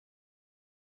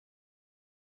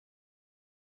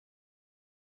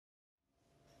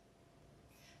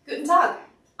Guten Tag!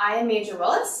 I am Major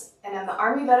Willis, and I'm the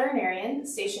Army veterinarian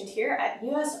stationed here at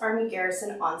U.S. Army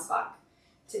Garrison Ansbach.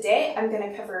 Today, I'm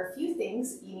going to cover a few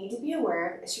things you need to be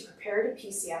aware of as you prepare to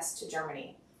PCS to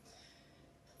Germany.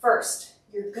 First,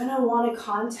 you're going to want to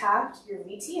contact your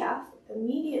VTF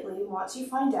immediately once you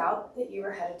find out that you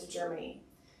are headed to Germany.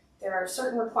 There are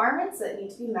certain requirements that need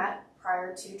to be met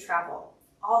prior to travel.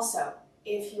 Also,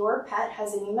 if your pet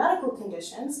has any medical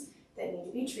conditions that need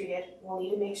to be treated, we'll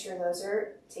need to make sure those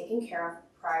are taken care of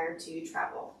prior to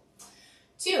travel.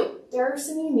 2, there are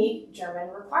some unique German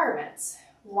requirements.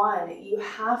 1, you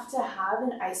have to have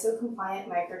an ISO-compliant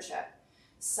microchip.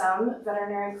 Some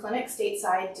veterinary clinics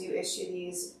stateside do issue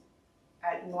these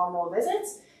at normal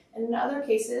visits, and in other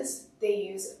cases, they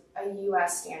use a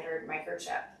US standard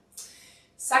microchip.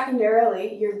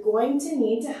 Secondarily, you're going to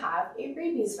need to have a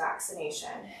rabies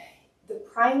vaccination. The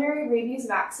primary rabies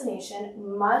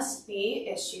vaccination must be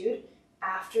issued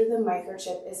after the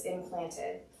microchip is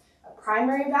implanted. A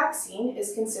primary vaccine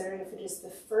is considered if it is the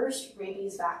first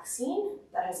rabies vaccine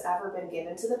that has ever been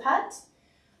given to the pet,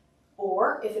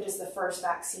 or if it is the first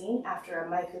vaccine after a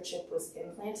microchip was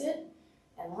implanted.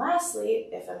 And lastly,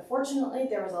 if unfortunately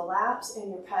there was a lapse in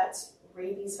your pet's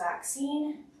rabies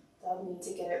vaccine, they'll need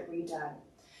to get it redone.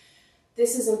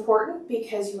 This is important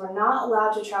because you are not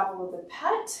allowed to travel with a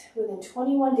pet within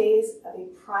 21 days of a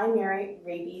primary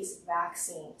rabies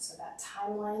vaccine, so that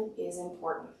timeline is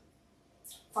important.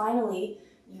 Finally,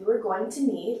 you are going to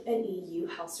need an EU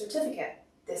health certificate.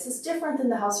 This is different than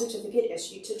the health certificate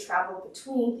issued to travel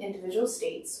between individual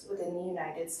states within the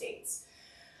United States.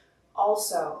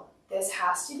 Also, this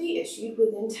has to be issued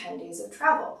within 10 days of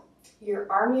travel.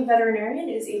 Your Army veterinarian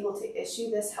is able to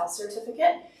issue this health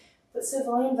certificate, but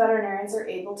civilian veterinarians are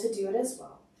able to do it as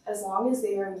well, as long as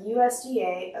they are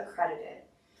USDA accredited.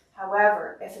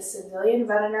 However, if a civilian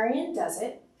veterinarian does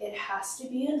it, it has to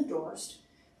be endorsed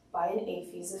by an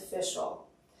APHIS official.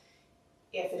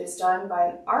 If it is done by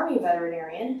an Army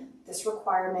veterinarian, this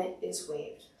requirement is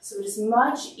waived. So it is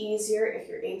much easier if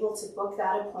you're able to book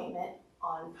that appointment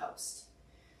on post.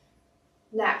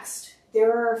 Next,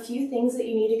 there are a few things that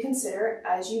you need to consider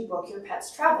as you book your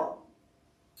pet's travel.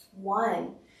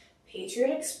 1,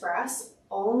 Patriot Express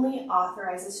only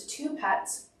authorizes 2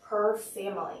 pets per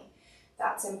family.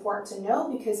 That's important to know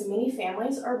because many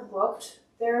families are booked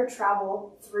their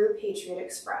travel through Patriot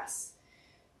Express.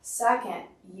 Second,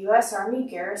 U.S. Army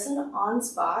Garrison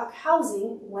Ansbach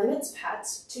housing limits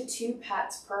pets to 2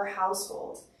 pets per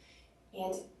household.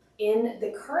 And in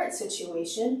the current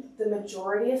situation, the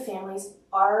majority of families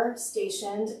are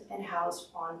stationed and housed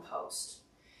on post.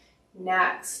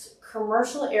 Next,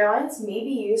 commercial airlines may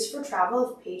be used for travel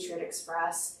if Patriot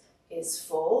Express is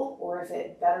full or if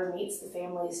it better meets the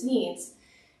family's needs.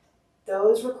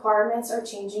 Those requirements are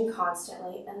changing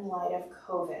constantly in light of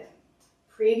COVID.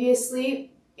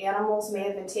 Previously, animals may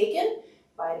have been taken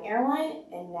by an airline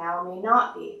and now may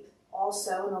not be.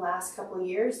 Also, in the last couple of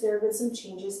years, there have been some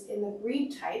changes in the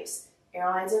breed types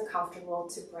airlines are comfortable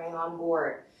to bring on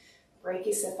board.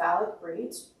 Brachycephalic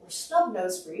breeds or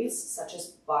snub-nosed breeds such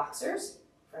as boxers,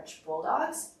 French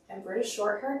bulldogs, and British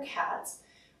short-haired cats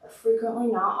are frequently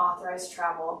not authorized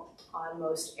travel on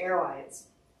most airlines.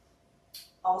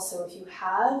 Also, if you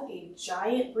have a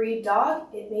giant breed dog,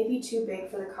 it may be too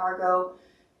big for the cargo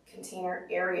container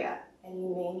area, and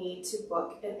you may need to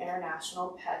book an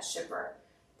international pet shipper.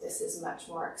 This is much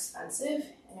more expensive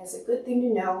and is a good thing to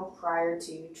know prior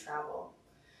to travel.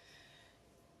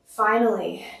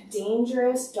 Finally,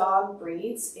 dangerous dog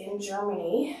breeds in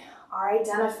Germany are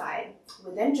identified.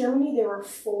 Within Germany, there are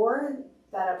 4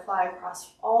 that apply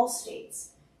across all states: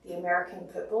 the American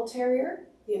Pit Bull Terrier,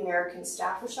 the American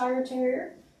Staffordshire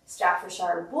Terrier,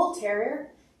 Staffordshire Bull Terrier,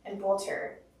 and Bull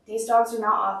Terrier. These dogs are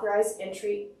not authorized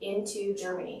entry into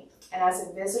Germany, and as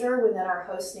a visitor within our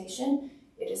host nation,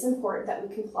 it is important that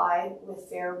we comply with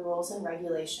their rules and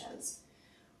regulations.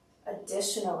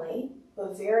 Additionally,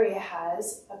 Bavaria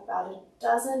has about a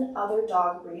dozen other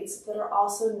dog breeds that are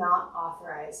also not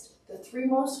authorized. The 3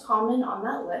 most common on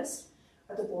that list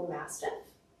are the Bull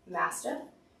Mastiff,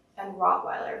 and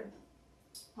Rottweiler.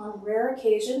 On rare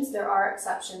occasions, there are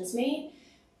exceptions made,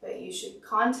 but you should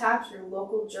contact your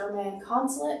local German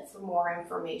consulate for more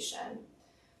information.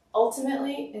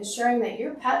 Ultimately, ensuring that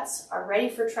your pets are ready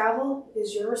for travel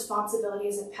is your responsibility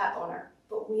as a pet owner,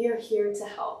 but we are here to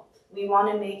help. We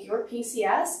want to make your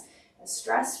PCS as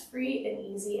stress-free and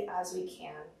easy as we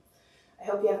can. I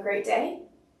hope you have a great day,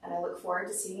 and I look forward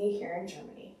to seeing you here in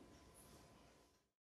Germany.